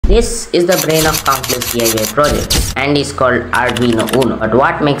This is the brain of countless DIY projects and is called Arduino Uno. But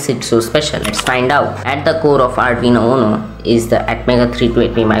what makes it so special? Let's find out. At the core of Arduino Uno is the Atmega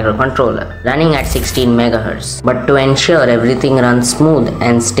 3280 microcontroller running at 16 MHz. But to ensure everything runs smooth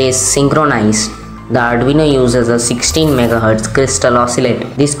and stays synchronized, the Arduino uses a 16 MHz crystal oscillator.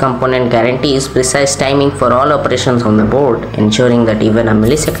 This component guarantees precise timing for all operations on the board, ensuring that even a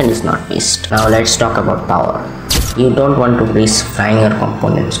millisecond is not missed. Now let's talk about power. You don't want to grease frying your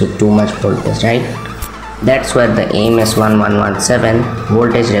components with too much voltage, right? That's where the AMS1117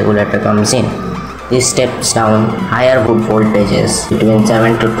 voltage regulator comes in. This steps down higher voltages between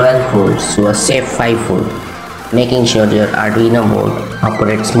 7 to 12 volts to a safe 5 volt, making sure your Arduino board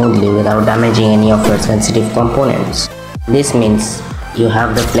operates smoothly without damaging any of your sensitive components. This means you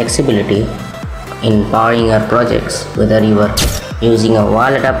have the flexibility in powering your projects, whether you are using a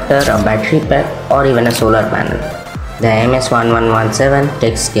wall adapter, a battery pack, or even a solar panel. The AMS1117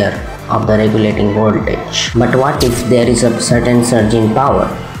 takes care of the regulating voltage. But what if there is a certain surge in power?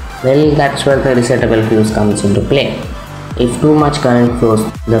 Well, that's where the resettable fuse comes into play. If too much current flows,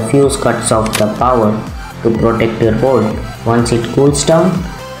 the fuse cuts off the power to protect your board. Once it cools down,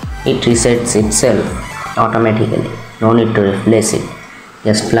 it resets itself automatically. No need to replace it.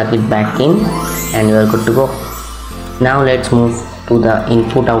 Just plug it back in and you are good to go. Now let's move to the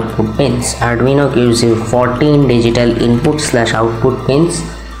input-output pins. Arduino gives you 14 digital input/output pins,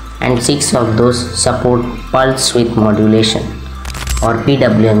 and 6 of those support pulse width modulation, or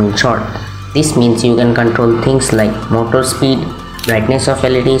PWM in short. This means you can control things like motor speed, brightness of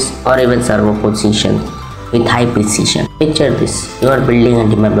LEDs, or even servo position with high precision. Picture this: you are building a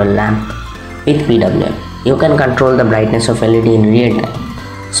dimmable lamp with PWM. You can control the brightness of LED in real time,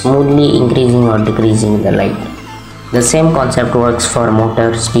 smoothly increasing or decreasing the light. The same concept works for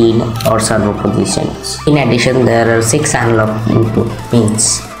motor speed or servo positions. In addition, there are 6 analog input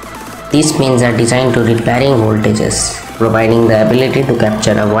pins. These pins are designed to read varying voltages, providing the ability to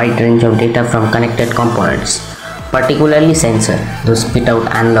capture a wide range of data from connected components, particularly sensors, those spit out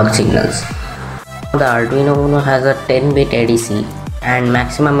analog signals. The Arduino Uno has a 10-bit ADC and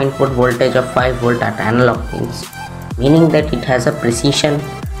maximum input voltage of 5 volt at analog pins, meaning that it has a precision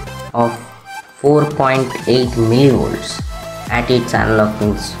of 4.8 millivolts at its analog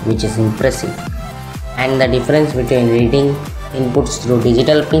pins, which is impressive. And the difference between reading inputs through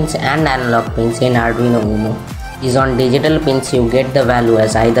digital pins and analog pins in Arduino Uno is on digital pins you get the value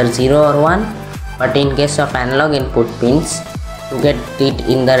as either 0 or 1, but in case of analog input pins you get it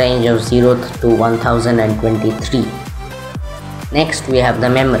in the range of 0 to 1023. Next we have the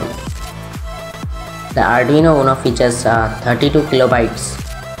memory. The Arduino Uno features 32 kilobytes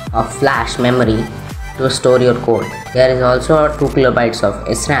of flash memory to store your code. There is also 2 kilobytes of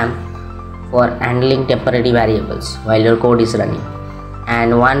SRAM for handling temporary variables while your code is running,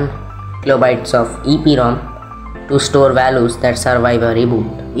 and 1 kilobytes of EPROM to store values that survive a reboot.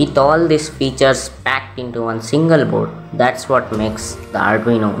 With all these features packed into one single board, that's what makes the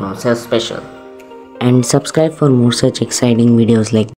Arduino Uno so special. And subscribe for more such exciting videos like